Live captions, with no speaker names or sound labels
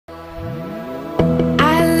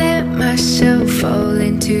fall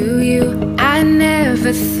into you. I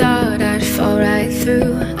never thought I'd fall right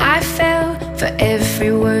through. I fell for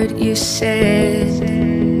every word you said.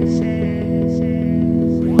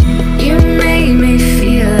 You made me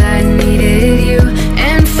feel I needed you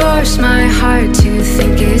and forced my heart to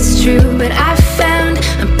think it's true. But I found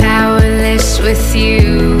I'm powerless with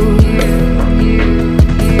you.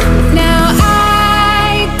 Now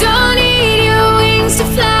I don't need your wings to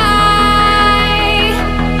fly.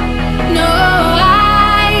 No,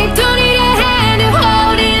 I don't need a hand to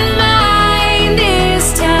hold in mine this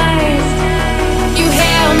time. You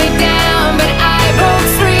held me down, but I broke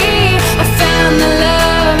free. I found the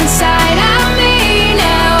love inside of me.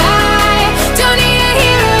 Now I don't need a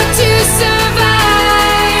hero to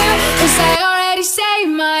survive, 'cause I already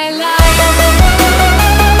saved my life.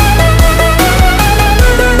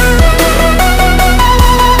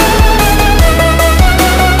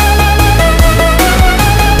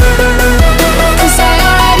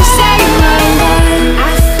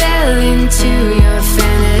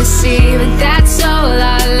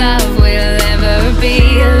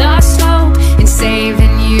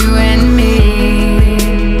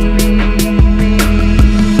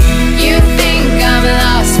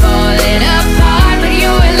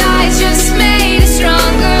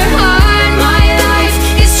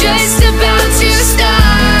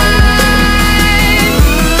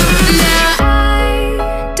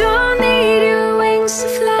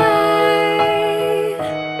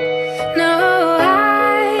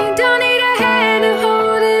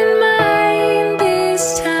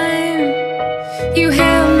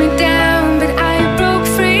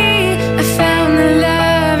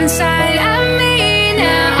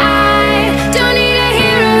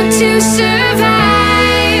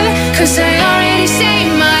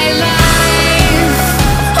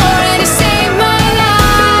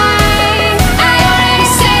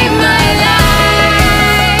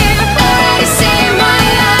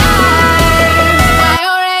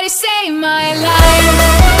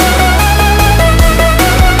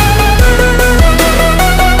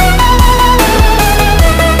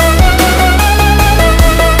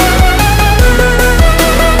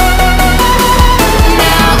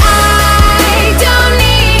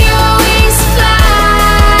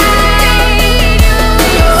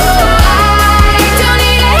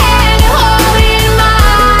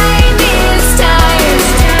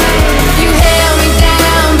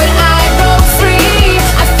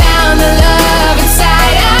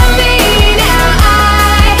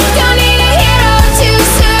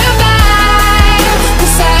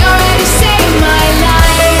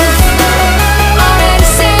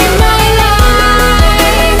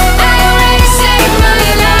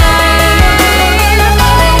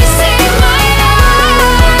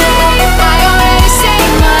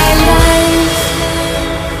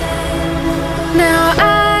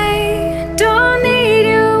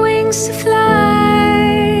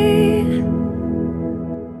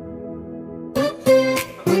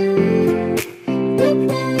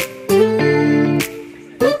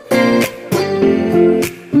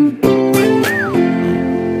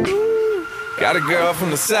 Got a girl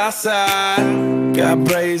from the south side, got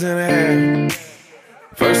braids in her hair.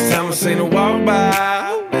 First time I seen her walk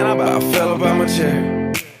by, and I about fell up out my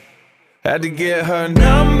chair. Had to get her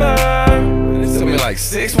number, it took me like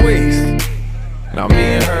 6 weeks. Now me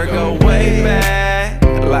and her go way back,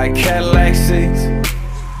 like Cadillac seats.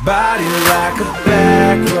 Body like a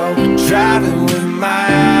back road, driving with my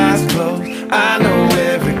eyes closed. I know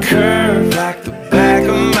every curve like the back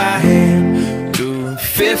of my hand. Doing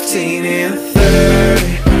 15 and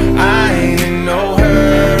 30, I ain't in no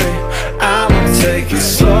hurry. I'ma take it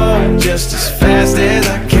slow, just as fast as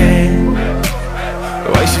I can.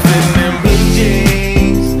 The way she fitting them blue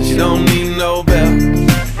jeans, she don't need no belt,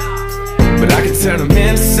 but I can turn them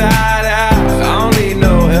inside out, I don't need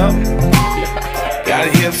no help. Got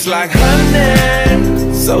hips like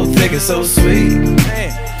honey, so thick and so sweet.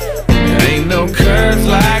 There ain't no curves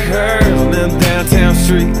like hers on them downtown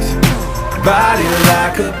streets. Body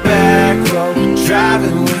like a back road,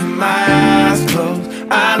 driving with my eyes closed.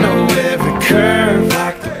 I know every curve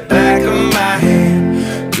like the back of my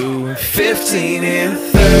hand. Doing 15 and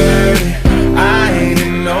 30, I ain't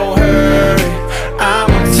in no hurry.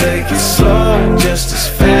 I'ma take it slow, just as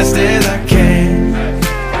fast as I can.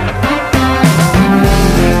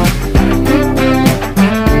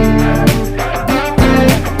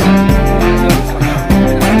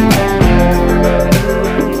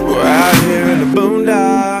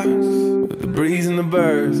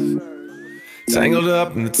 Tangled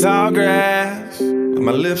up in the tall grass, with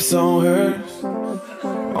my lips on hers.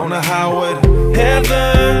 On the highway to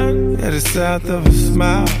heaven, headed south of a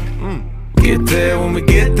smile. get there when we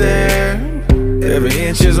get there. Every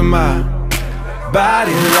inch is a mile.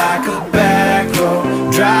 Body like a back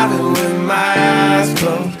road, driving with my eyes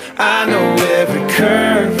closed. I know every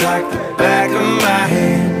curve like the back of my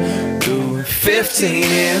hand. Doing 15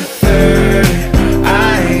 and 30,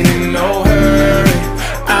 I ain't in no hurry.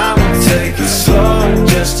 I'ma take it slow,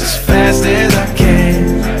 just as fast as I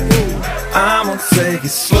can. I'ma take it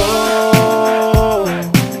slow,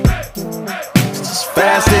 just as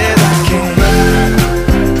fast as I can.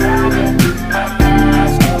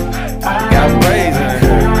 Got braids in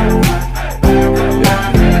her.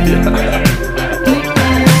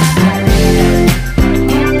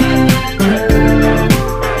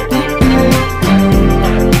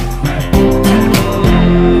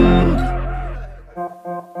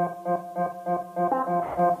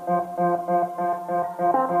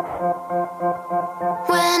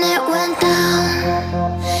 When it went down,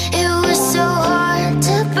 it was so hard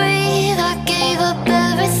to breathe. I gave up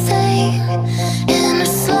everything in a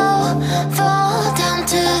slow fall down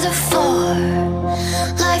to the floor.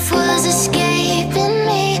 Life was escaping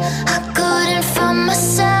me. I couldn't find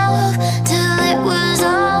myself till it was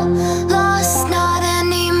all lost, not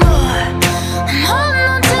anymore. I'm holding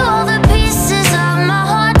on to all the pieces of my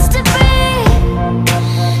heart's debris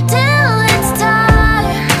till it's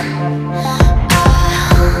time.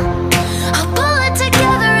 I'll pull it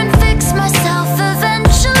together and fix myself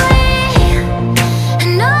eventually. I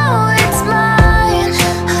know it's mine.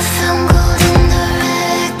 I found gold in the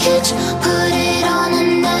wreckage, put it on a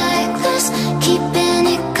necklace, keeping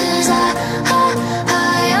it 'cause I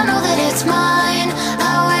know that it's mine.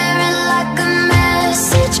 I wear it like a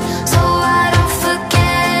message, so I don't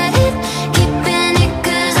forget it, keeping it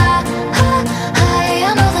 'cause I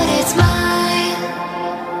know that it's mine.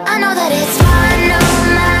 I know that it's mine no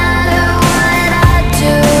matter what I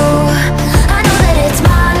do. I know that it's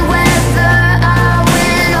mine whether I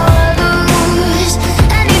win or lose.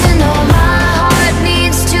 And even though my heart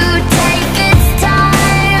needs to take its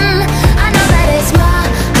time, I know that it's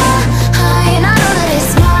mine. I know that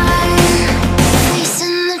it's mine.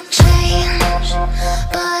 Facing the change,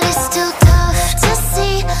 but it's still tough to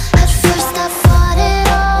see. At first I fought it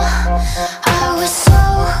all. I was so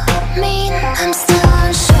mean, I'm still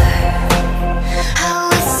unsure how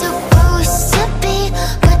it's supposed to be,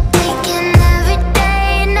 but taking every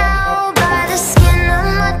day now by the skin of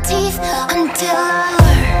my teeth until I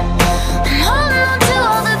learn. I'm holding on to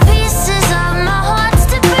all the pieces of my heart's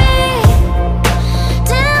debris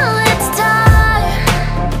till it's time.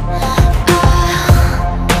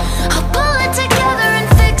 I'll pull it together and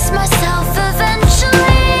fix myself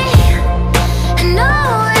eventually. I know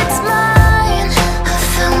it's mine. I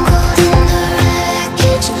found gold in the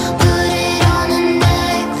wreckage, put it on a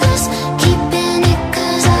necklace, keeping it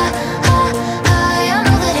 'cause I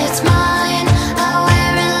know that it's mine. I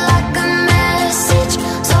wear it like a message,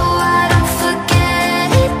 so I don't forget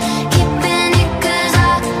it, keeping it 'cause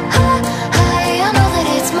I know that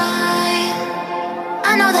it's mine.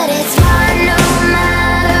 I know that it's mine no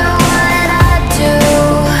matter what I do.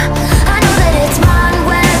 I know that it's mine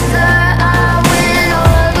whether I win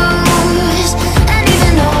or lose. And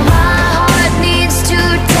even though my heart needs to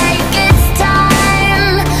take its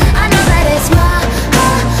time, I know that it's mine.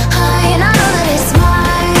 I know that it's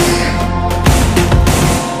mine.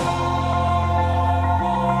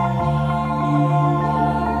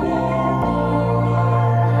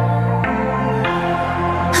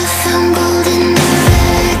 I found gold in the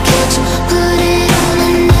wreckage, put it on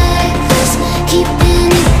a necklace, keeping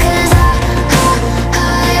it 'cause I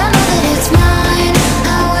know that it's mine.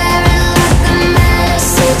 I wear it like a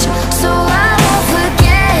message, so I won't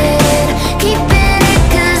forget it, keeping it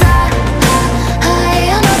 'cause I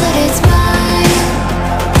know that it's mine.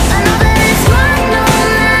 I know that it's mine no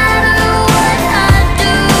matter what I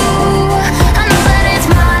do. I know that it's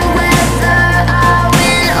mine whether I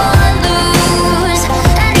win or lose.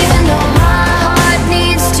 And even though my heart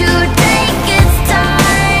needs to take its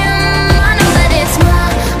time, I know that it's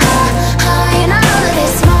mine. I know that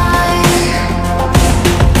it's mine.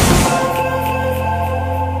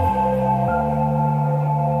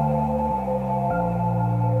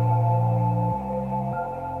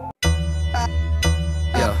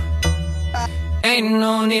 Yeah. Ain't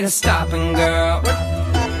no need of stopping, girl.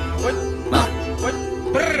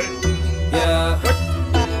 Yeah.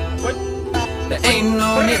 There ain't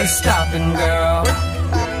no need of stopping, girl.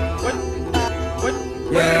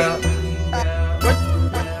 Yeah.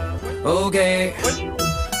 Okay.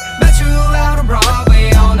 Met you out on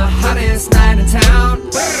Broadway on the hottest night in town.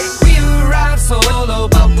 We arrived solo,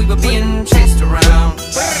 but we were being chased around.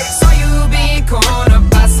 Saw you being cornered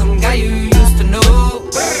by some guy you used to know.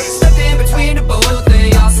 Stepped in between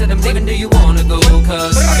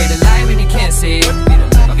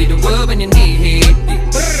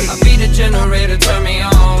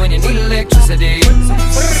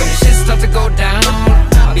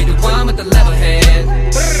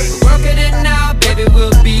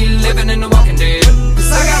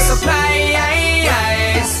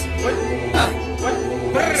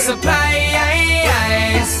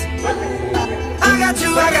got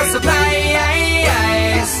you, I got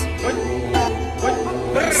supplies.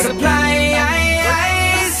 Supplies.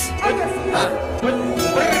 I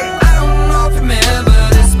don't know if you remember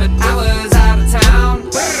this, but I was out of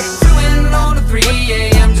town, flew on the 3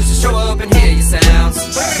 a.m. just to show up and hear your sounds.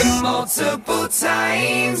 And multiple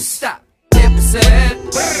times, stop, hit reset.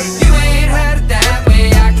 You ain't had it that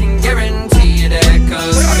way, I can guarantee you that.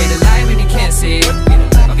 Cause I'll be the light when you can't see,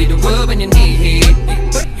 I'll be the wood when you need heat,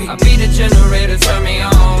 I'll be the generator, turn me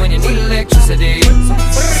on when you need electricity. So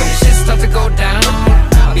when shit start to go down,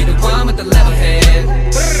 I'll be the one with the level head.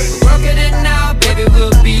 We're working it now, baby,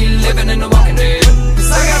 we'll be living in the walking dead.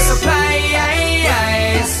 Cause I got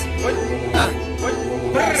supplies.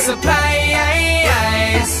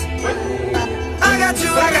 Supplies. I got you,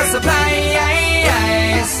 I got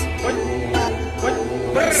supplies.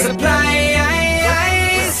 Supplies.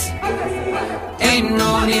 Ain't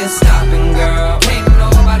no need stopping, girl. Ain't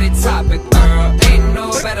nobody topic, girl. Ain't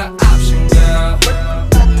no better option, girl.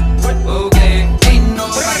 Okay, ain't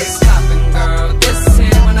nobody stopping, girl. This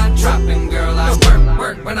here when I'm dropping, girl. I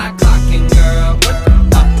work when I clocking, girl.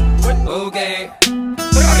 Okay,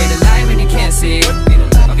 I'll be the light when you can't see,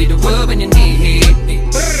 I'll be the wood when you need heat,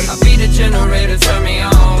 I'll be the generator, turn me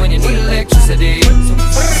on when you need electricity. So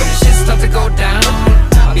when shit start to go down,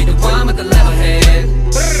 I'll be the one with the level head.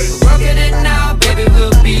 We're working it now, baby,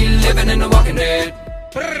 we'll be living in the walking dead.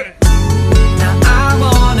 Now I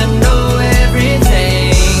wanna know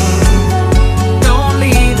everything, don't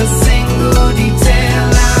leave a single detail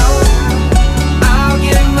out. I'll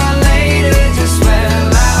give my later, just swell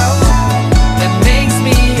out. That makes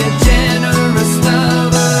me a generous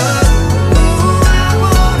lover. Ooh, I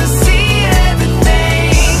wanna see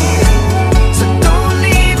everything, so don't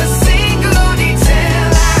leave a single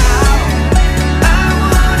detail out. I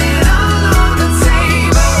want it all on the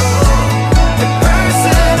table. The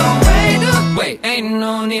personal way to wait, ain't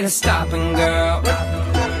no need of stopping, girl.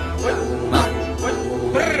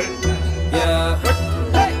 Yeah,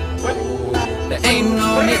 there ain't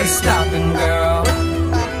no need of stopping, girl.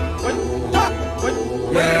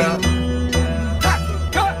 Yeah,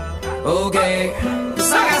 okay,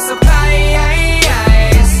 cause I got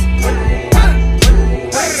supplies.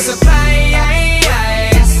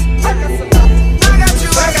 Supplies. I got you,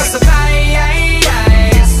 I got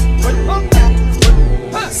supplies.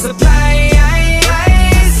 Supplies.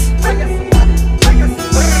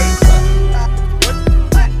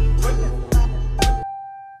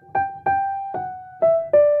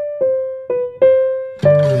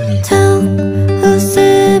 툭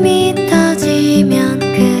웃음이 터지면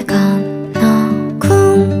그건 너,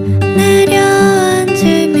 쿵 내려앉으면은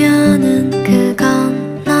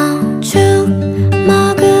그건 너, 쭉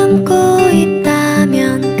머금고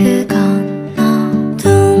있다면 그건 너,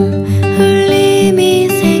 둥 울림이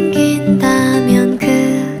생긴다면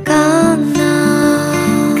그건 너.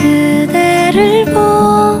 그대를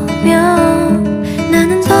보며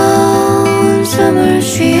나는 더운 숨을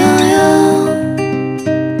쉬어요.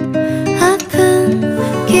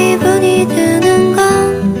 아픈 기분이 드는 건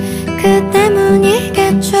그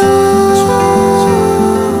때문이겠죠.